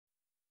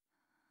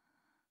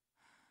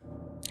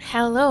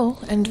Hello,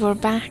 and we're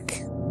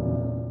back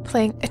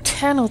playing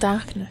Eternal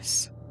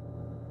Darkness.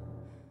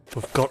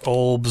 We've got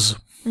orbs.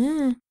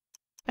 I'm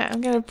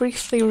going to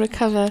briefly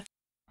recover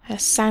her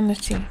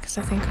sanity, because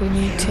I think we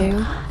need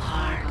to.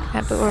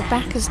 But we're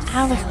back as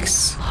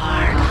Alex,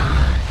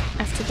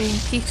 after being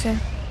Peter.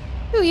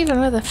 Ooh, even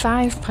with a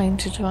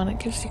 5-pointed one, it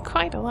gives you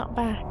quite a lot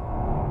back.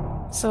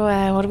 So,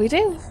 what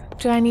do?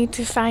 Do I need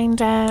to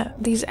find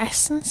these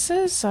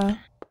essences, or...?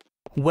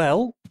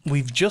 Well,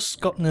 we've just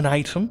gotten an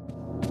item.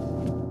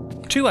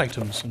 2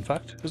 items, in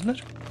fact, isn't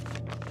it?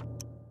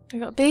 I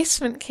got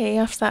basement key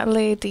off that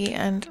lady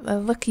and a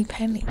lucky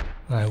penny.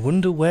 I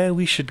wonder where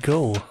we should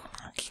go.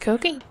 Okie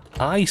dokie.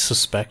 I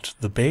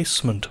suspect the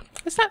basement.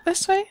 Is that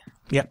this way?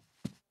 Yep.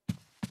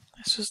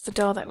 This was the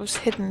door that was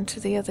hidden to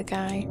the other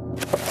guy.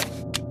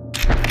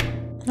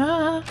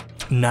 Ah!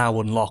 Now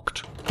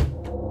unlocked.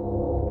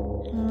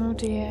 Oh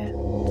dear.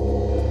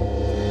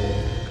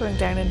 Going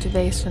down into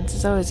basements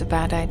is always a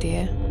bad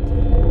idea.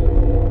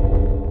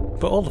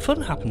 But all the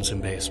fun happens in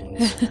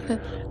basements.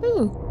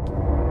 Ooh.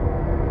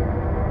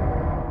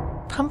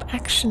 Pump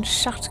action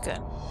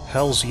shotgun.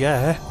 Hells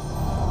yeah.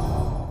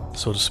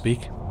 So to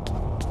speak.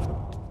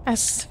 I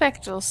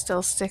suspect we'll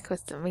still stick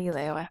with the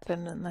melee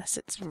weapon unless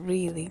it's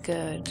really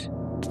good.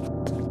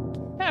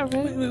 That a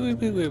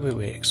room?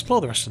 Wait. Explore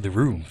the rest of the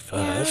room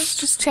first. Yeah, I was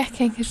just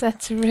checking if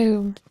that's a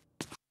room.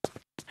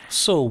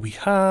 So we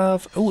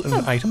have... Oh,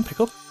 an item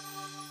pickup.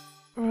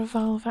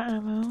 Revolver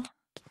ammo. Don't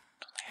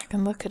think I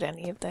can look at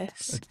any of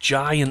this. A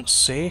giant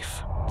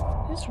safe.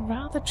 It's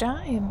rather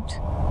giant.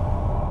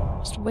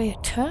 Must weigh a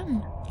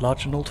ton.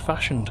 Large and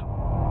old-fashioned.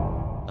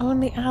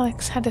 Only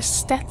Alex had a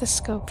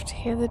stethoscope to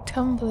hear the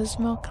tumblers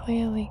more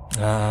clearly.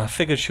 I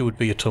figured she would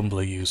be a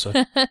Tumblr user.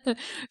 I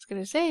was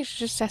going to say, she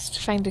just has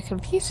to find a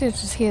computer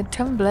to hear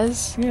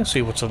tumblers. Yeah,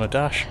 see what's on a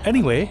dash.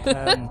 Anyway,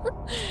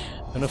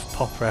 enough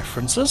pop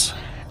references.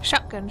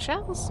 Shotgun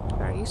shells.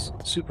 Very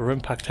useful. Super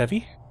impact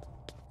heavy.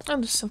 Oh,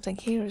 there's something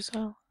here as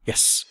well.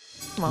 Yes.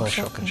 More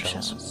shotgun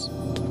shells.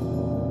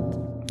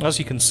 As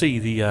you can see,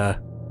 the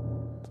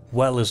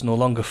well is no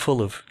longer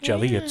full of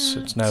jelly. Yeah,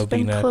 it's now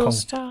been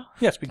closed off.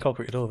 Yeah, it's been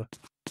concreted over.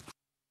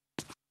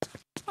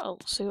 Well,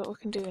 we'll see what we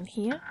can do in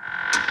here.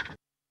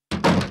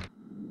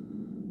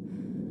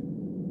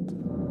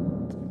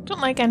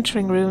 Don't like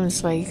entering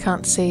rooms where you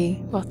can't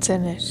see what's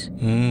in it.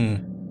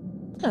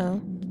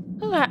 Oh,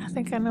 I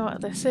think I know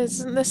what this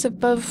is. Isn't this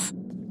above,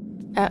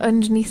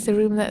 underneath the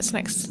room that's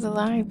next to the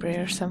library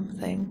or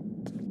something?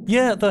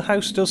 Yeah, the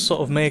house does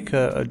sort of make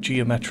a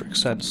geometric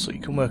sense, so you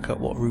can work out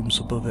what room's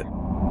above it.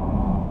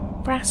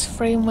 Brass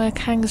framework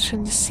hangs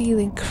from the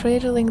ceiling,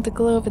 cradling the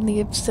globe in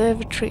the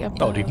observatory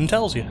above. Oh, it even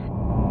tells you.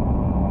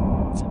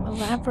 Some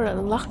elaborate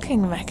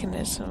locking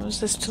mechanism. Was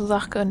this to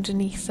lock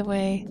underneath the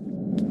way?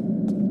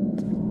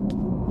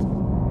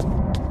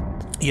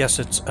 Yes,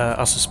 it's,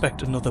 I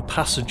suspect, another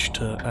passage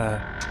to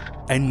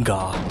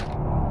Engar.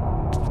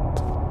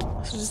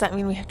 So does that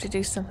mean we have to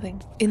do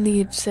something in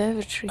the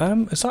observatory?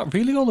 Is that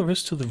really all there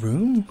is to the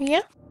room?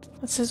 Yeah.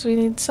 It says we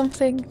need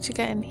something to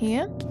get in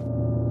here.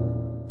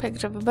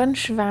 Picked up a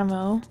bunch of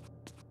ammo.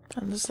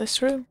 And there's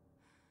this room.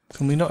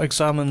 Can we not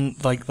examine,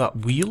 like, that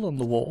wheel on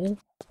the wall?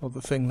 Or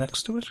the thing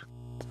next to it?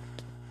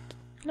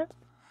 No.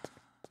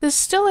 There's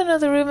still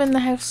another room in the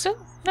house. Oh,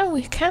 no,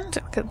 we can't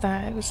look at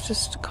that. It was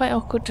just quite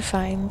awkward to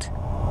find.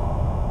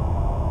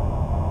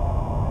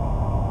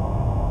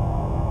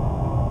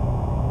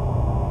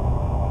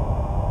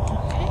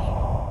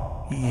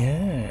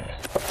 Yeah.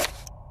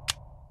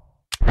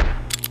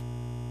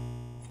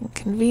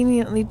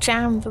 Conveniently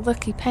jammed the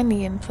lucky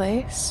penny in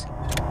place.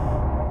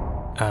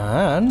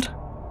 And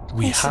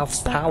we Yes, have it's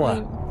that power.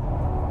 room.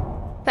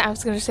 I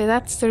was going to say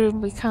that's the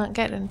room we can't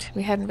get into.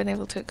 We hadn't been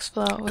able to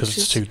explore. Because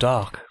it's too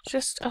dark.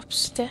 Just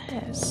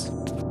upstairs.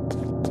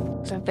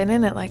 So I've been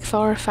in it like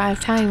 4 or 5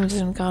 times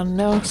and gone,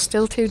 no,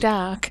 still too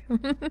dark.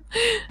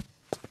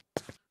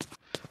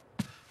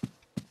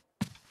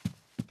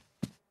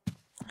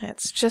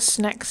 It's just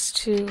next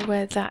to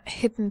where that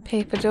hidden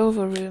papered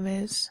over room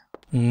is.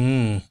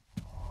 Which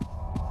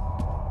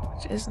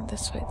isn't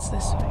this way, it's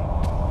this way.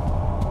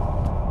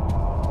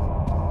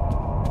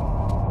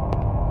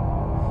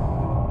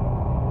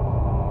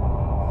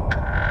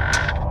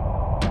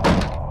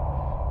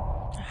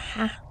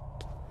 Aha.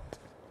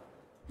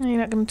 You're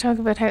not going to talk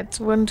about how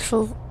it's a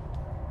wonderful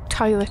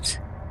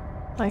toilet,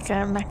 like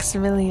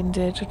Maximilian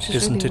did, which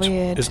is really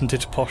weird. Isn't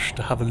it posh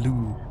to have a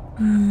loo?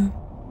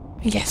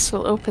 Yes,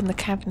 we'll open the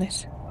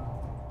cabinet.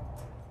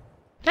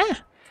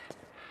 Ah!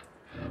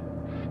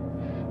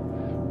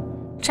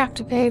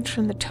 Chapter page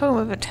from the Tome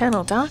of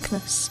Eternal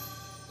Darkness.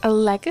 A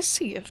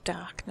Legacy of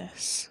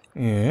Darkness.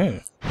 Yeah.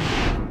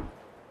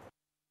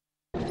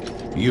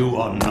 You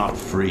are not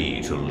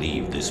free to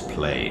leave this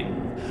plane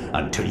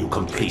until you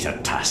complete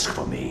a task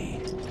for me.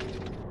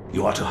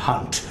 You are to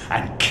hunt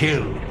and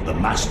kill the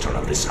master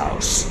of this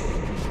house.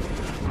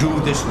 Do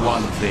this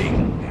one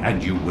thing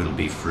and you will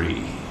be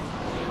free.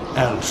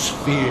 Else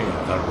fear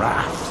the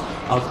wrath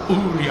of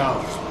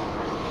Uriel.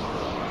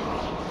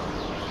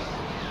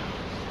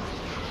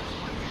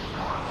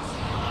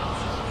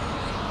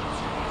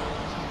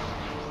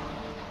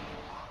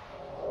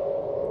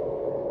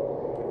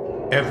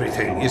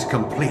 Everything is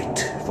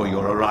complete for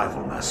your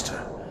arrival,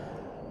 Master.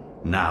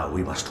 Now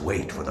we must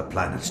wait for the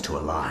planets to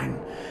align,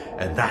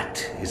 and that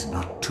is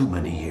not too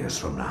many years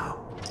from now.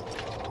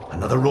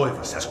 Another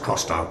Roivus has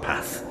crossed our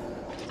path.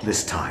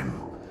 This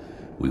time,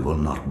 we will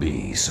not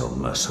be so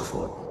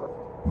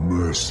merciful.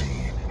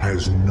 Mercy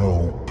has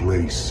no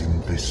place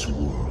in this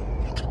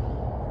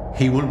world.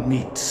 He will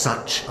meet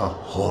such a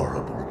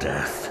horrible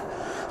death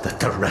that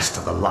the rest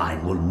of the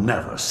line will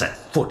never set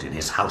foot in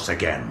his house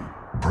again.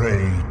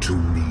 Pray to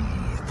me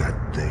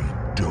that they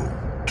don't.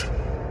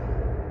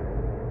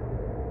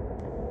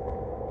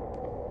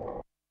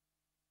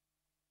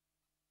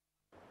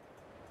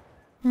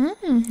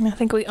 I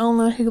think we all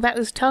know who that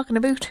was talking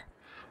about.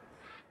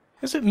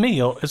 Is it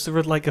me, or is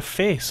there like a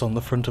face on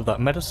the front of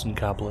that medicine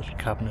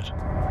cabinet?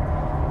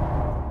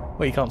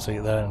 Well, you can't see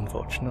it there,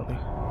 unfortunately.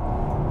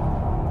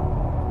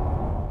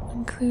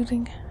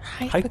 Including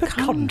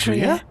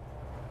Hypochondria?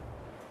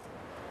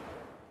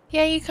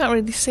 Yeah, you can't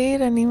really see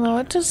it anymore.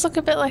 It does look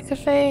a bit like a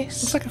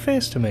face. Looks like a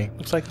face to me.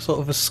 Looks like a sort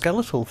of a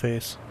skeletal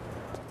face.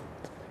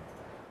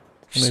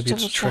 Just Maybe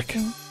it's a trick.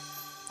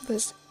 double-checking.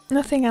 There's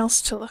nothing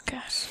else to look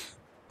at.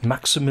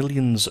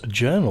 Maximilian's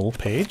journal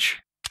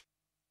page.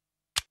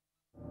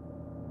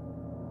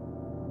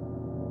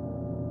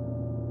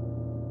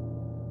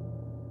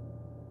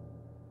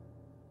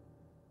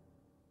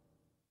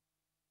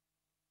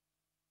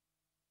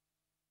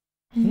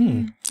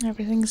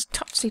 Everything's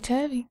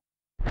topsy-turvy.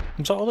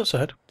 Is that all it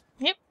said?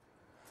 Yep.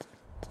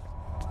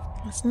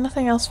 There's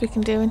nothing else we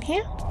can do in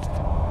here.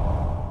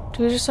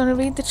 Do we just want to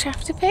read the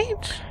chapter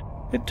page?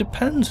 It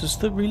depends. Is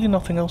there really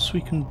nothing else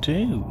we can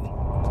do?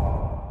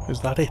 Is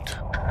that it?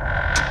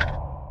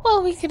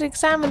 Well, we could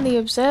examine the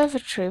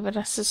observatory, but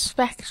I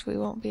suspect we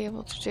won't be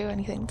able to do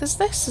anything. There's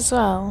this as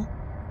well.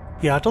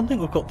 Yeah, I don't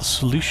think we've got the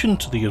solution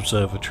to the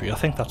observatory. I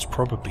think that's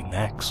probably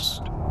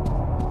next.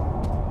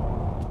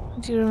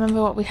 Do you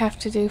remember what we have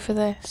to do for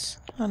this?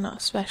 Or not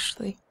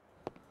especially?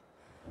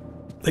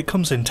 It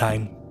comes in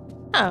time.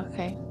 Oh,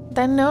 okay.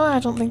 Then no, I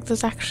don't think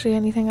there's actually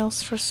anything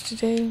else for us to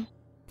do.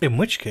 In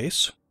which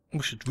case,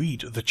 we should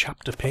read the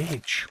chapter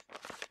page.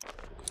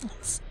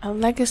 It's a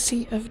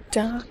legacy of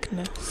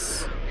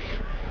darkness.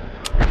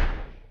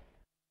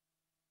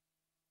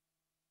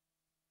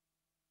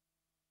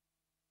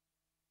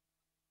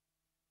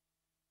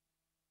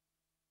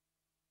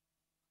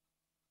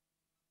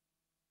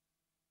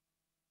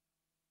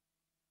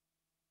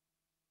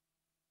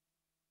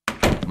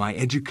 My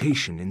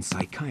education in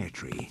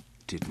psychiatry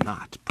did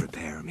not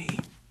prepare me.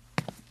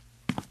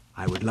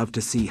 I would love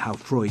to see how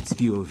Freud's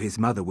view of his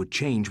mother would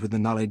change with the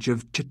knowledge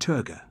of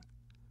Chaturga.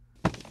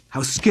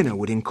 How Skinner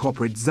would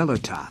incorporate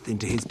Zellertath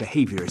into his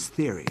behaviorist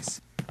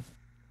theories.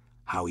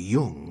 How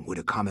Jung would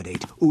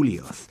accommodate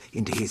Ulioth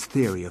into his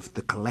theory of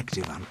the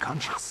collective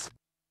unconscious.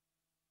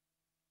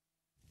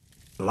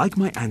 Like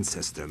my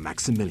ancestor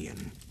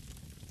Maximilian,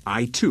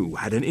 I too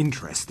had an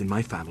interest in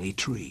my family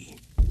tree.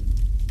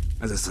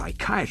 As a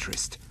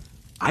psychiatrist,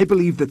 I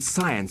believed that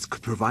science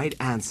could provide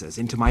answers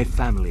into my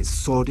family's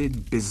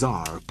sordid,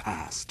 bizarre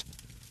past.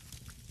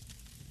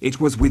 It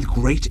was with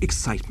great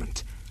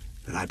excitement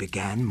that I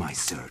began my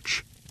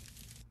search.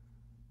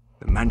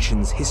 The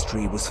mansion's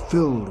history was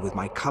filled with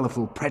my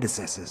colorful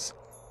predecessors.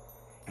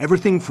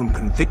 Everything from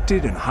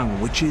convicted and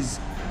hung witches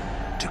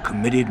to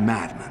committed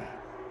madmen,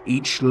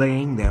 each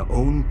laying their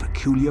own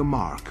peculiar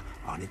mark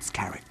on its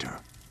character.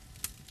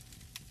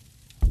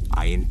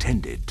 I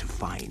intended to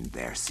find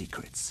their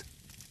secrets.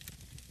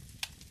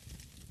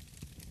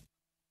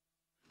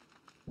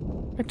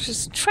 Which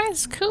is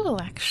trez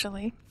cool,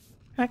 actually.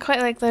 I quite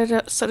like that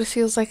it sort of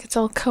feels like it's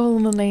all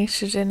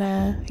culminated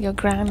in your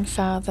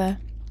grandfather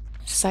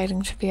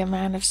deciding to be a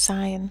man of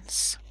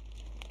science.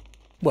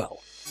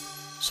 Well,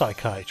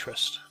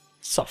 psychiatrist.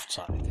 Soft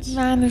science.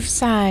 Man of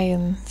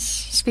science.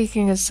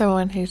 Speaking as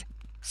someone who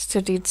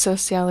studied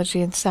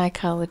sociology and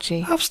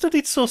psychology. I've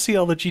studied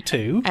sociology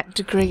too. At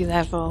degree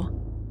level.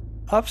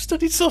 I've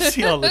studied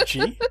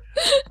sociology.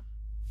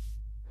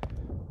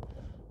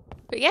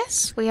 But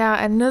yes, we are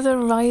another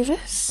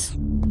Rivus.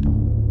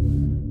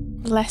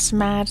 Less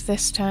mad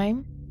this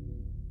time.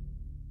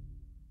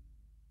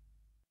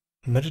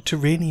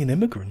 Mediterranean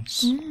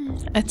immigrants.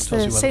 It's Tells the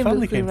you where same the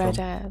family book we came read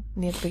from.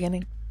 near the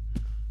beginning.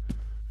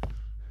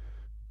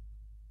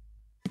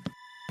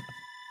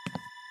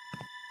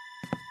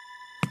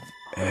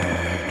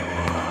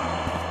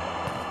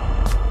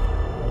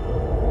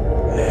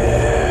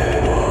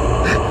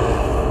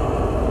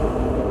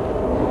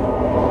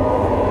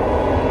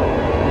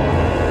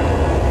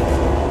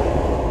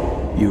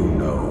 You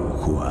know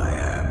who I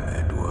am,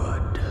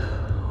 Edward.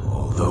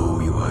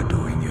 Although you are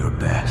doing your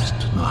best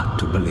not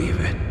to believe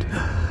it,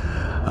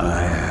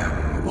 I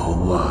am, or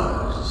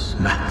was,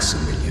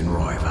 Maximilian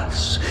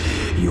Roivus,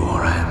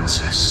 your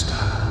ancestor.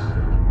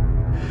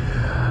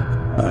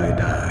 I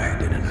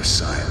died in an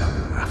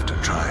asylum after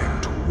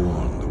trying to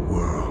warn the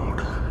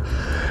world.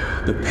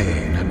 The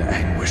pain and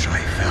anguish I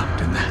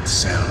felt in that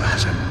cell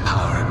has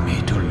empowered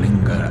me to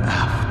linger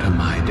after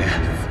my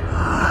death.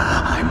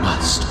 I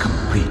must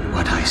complete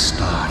what I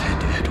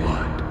started,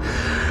 Edward.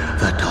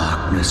 The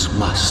darkness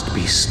must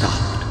be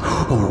stopped,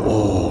 or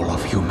all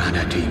of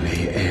humanity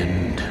may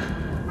end.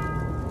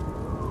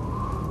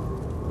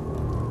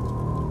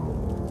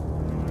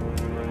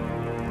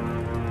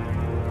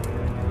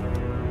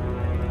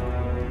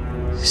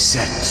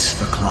 Sets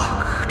the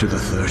clock to the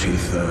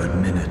 33rd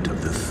minute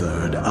of the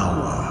 3rd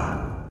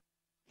hour.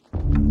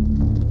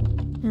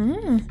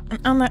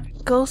 And on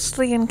that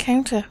ghostly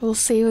encounter, we'll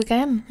see you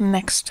again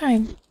next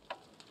time.